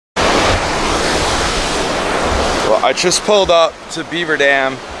Well, I just pulled up to Beaver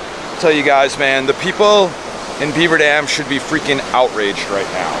Dam. I'll tell you guys, man, the people in Beaver Dam should be freaking outraged right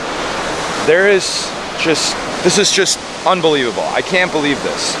now. This is just unbelievable. I can't believe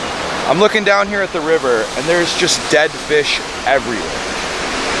this. I'm looking down here at the river and there's just dead fish everywhere.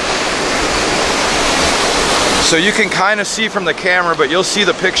 So you can kind of see from the camera, but you'll see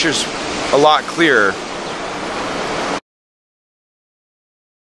the pictures a lot clearer.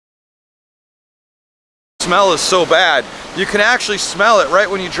 The smell is so bad. You can actually smell it right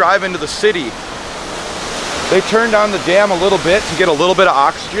when you drive into the city. They turned down the dam a little bit to get a little bit of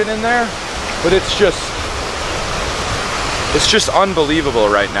oxygen in there, but it's just unbelievable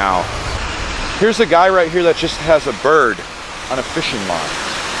right now. Here's a guy right here that just has a bird on a fishing line.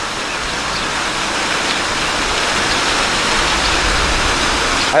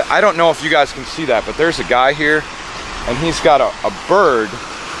 I don't know if you guys can see that, but there's a guy here and he's got a bird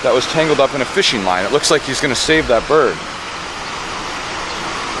that was tangled up in a fishing line. It looks like he's gonna save that bird.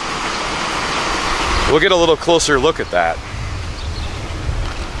 We'll get a little closer look at that.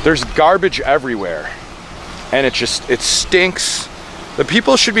 There's garbage everywhere and it stinks. The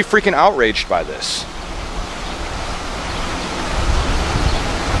people should be freaking outraged by this.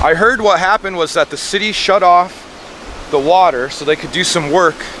 I heard what happened was that the city shut off the water so they could do some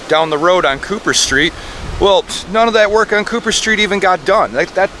work down the road on Cooper Street. Well, none of that work on Cooper Street even got done.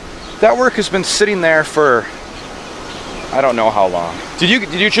 That work has been sitting there for I don't know how long. Did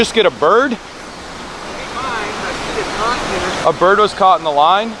you just get a bird? A bird was caught in the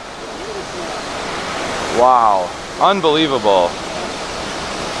line? Wow, unbelievable.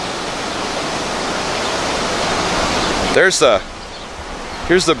 Here's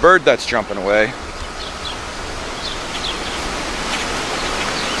the bird that's jumping away.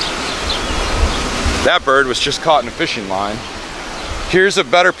 That bird was just caught in a fishing line. Here's a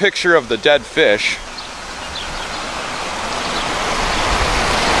better picture of the dead fish.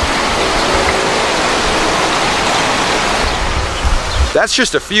 That's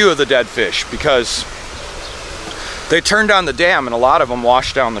just a few of the dead fish because they turned on the dam and a lot of them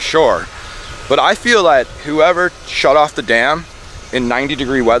washed down the shore. But I feel that whoever shut off the dam in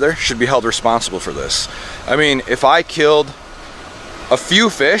 90-degree weather should be held responsible for this. I mean, if I killed a few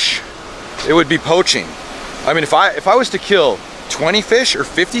fish, it would be poaching. I mean, if I was to kill 20 fish or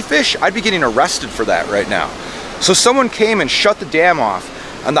 50 fish, I'd be getting arrested for that right now. So someone came and shut the dam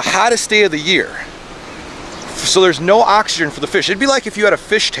off on the hottest day of the year. So there's no oxygen for the fish. It'd be like if you had a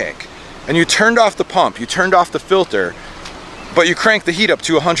fish tank and you turned off the pump, you turned off the filter, but you cranked the heat up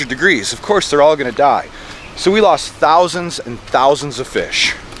to 100 degrees. Of course, they're all gonna die. So we lost thousands and thousands of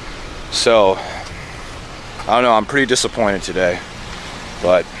fish. So, I don't know, I'm pretty disappointed today.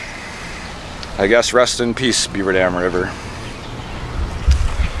 But, I guess rest in peace, Beaver Dam River.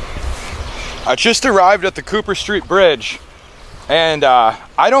 I just arrived at the Cooper Street Bridge, and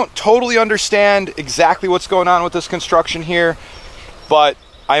I don't totally understand exactly what's going on with this construction here, but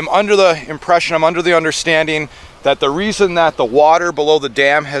I'm under the impression, I'm under the understanding that the reason that the water below the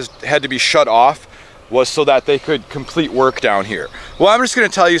dam had to be shut off was so that they could complete work down here. Well, I'm just gonna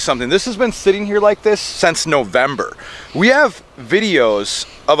tell you something. This has been sitting here like this since November. We have videos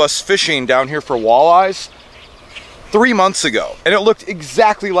of us fishing down here for walleyes 3 months ago, and it looked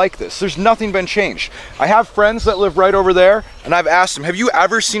exactly like this. There's nothing been changed. I have friends that live right over there, and I've asked them, have you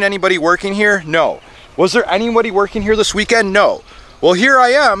ever seen anybody working here? No. Was there anybody working here this weekend? No. Well, here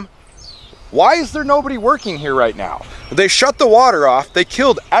I am. Why is there nobody working here right now? They shut the water off, they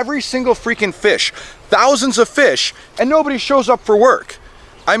killed every single freaking fish, thousands of fish, and nobody shows up for work.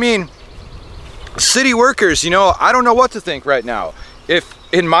 I mean, city workers, you know, I don't know what to think right now. If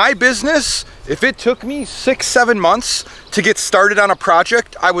in my business, if it took me 6-7 months to get started on a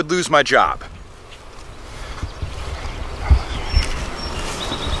project, I would lose my job.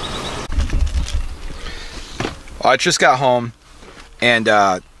 I just got home and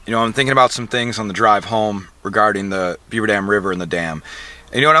you know, I'm thinking about some things on the drive home regarding the Beaver Dam River and the dam.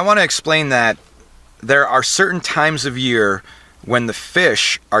 And you know what, I want to explain that there are certain times of year when the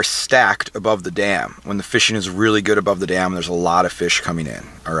fish are stacked above the dam, when the fishing is really good above the dam, and there's a lot of fish coming in,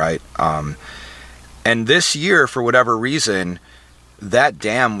 all right? And this year, for whatever reason, that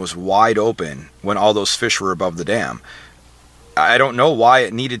dam was wide open when all those fish were above the dam. I don't know why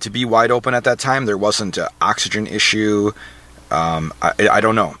it needed to be wide open at that time. There wasn't an oxygen issue. I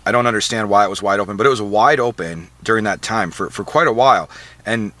don't know. I don't understand why it was wide open, but it was wide open during that time for quite a while.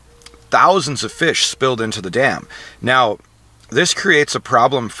 And thousands of fish spilled into the dam. Now, this creates a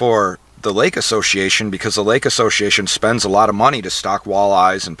problem for the Lake Association because the Lake Association spends a lot of money to stock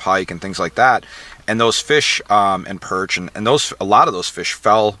walleyes and pike and things like that. And those fish and perch and a lot of those fish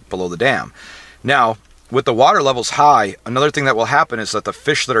fell below the dam. Now, with the water levels high, another thing that will happen is that the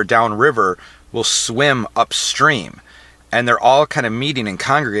fish that are downriver will swim upstream. And they're all kind of meeting and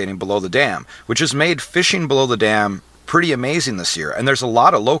congregating below the dam, which has made fishing below the dam pretty amazing this year. And there's a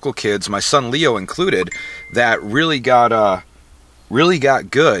lot of local kids, my son Leo included, that really got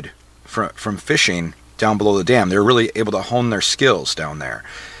good from fishing down below the dam. They were really able to hone their skills down there.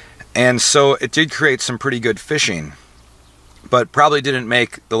 And so it did create some pretty good fishing, but probably didn't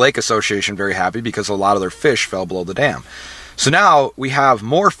make the Lake Association very happy because a lot of their fish fell below the dam. So now we have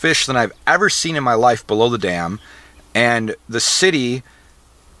more fish than I've ever seen in my life below the dam. And the city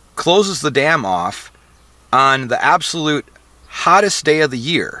closes the dam off on the absolute hottest day of the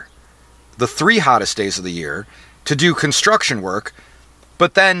year, the 3 hottest days of the year, to do construction work,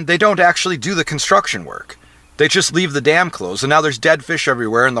 but then they don't actually do the construction work. They just leave the dam closed, and now there's dead fish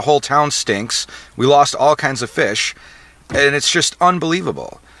everywhere, and the whole town stinks. We lost all kinds of fish, and it's just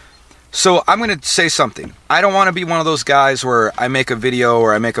unbelievable. So I'm going to say something. I don't want to be one of those guys where I make a video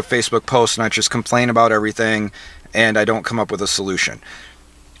or I make a Facebook post and I just complain about everything and I don't come up with a solution.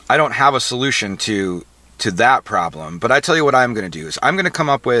 I don't have a solution to that problem, but I tell you what I'm going to do is I'm going to come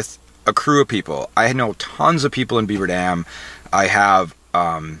up with a crew of people. I know tons of people in Beaver Dam. I have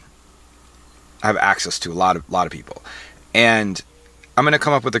access to a lot of people, and I'm going to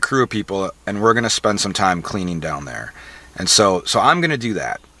come up with a crew of people, and we're going to spend some time cleaning down there. And so I'm going to do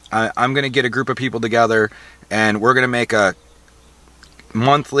that. I'm going to get a group of people together, and we're going to make a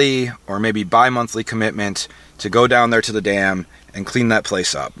monthly or maybe bi-monthly commitment to go down there to the dam and clean that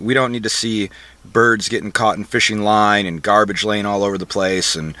place up. We don't need to see birds getting caught in fishing line and garbage laying all over the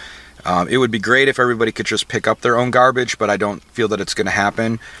place. And it would be great if everybody could just pick up their own garbage, but I don't feel that it's going to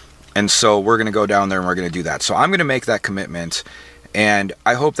happen. And so we're going to go down there and we're going to do that. So I'm going to make that commitment, and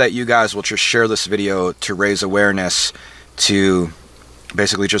I hope that you guys will just share this video to raise awareness to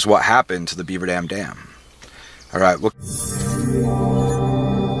basically just what happened to the Beaver Dam Dam. All right. Well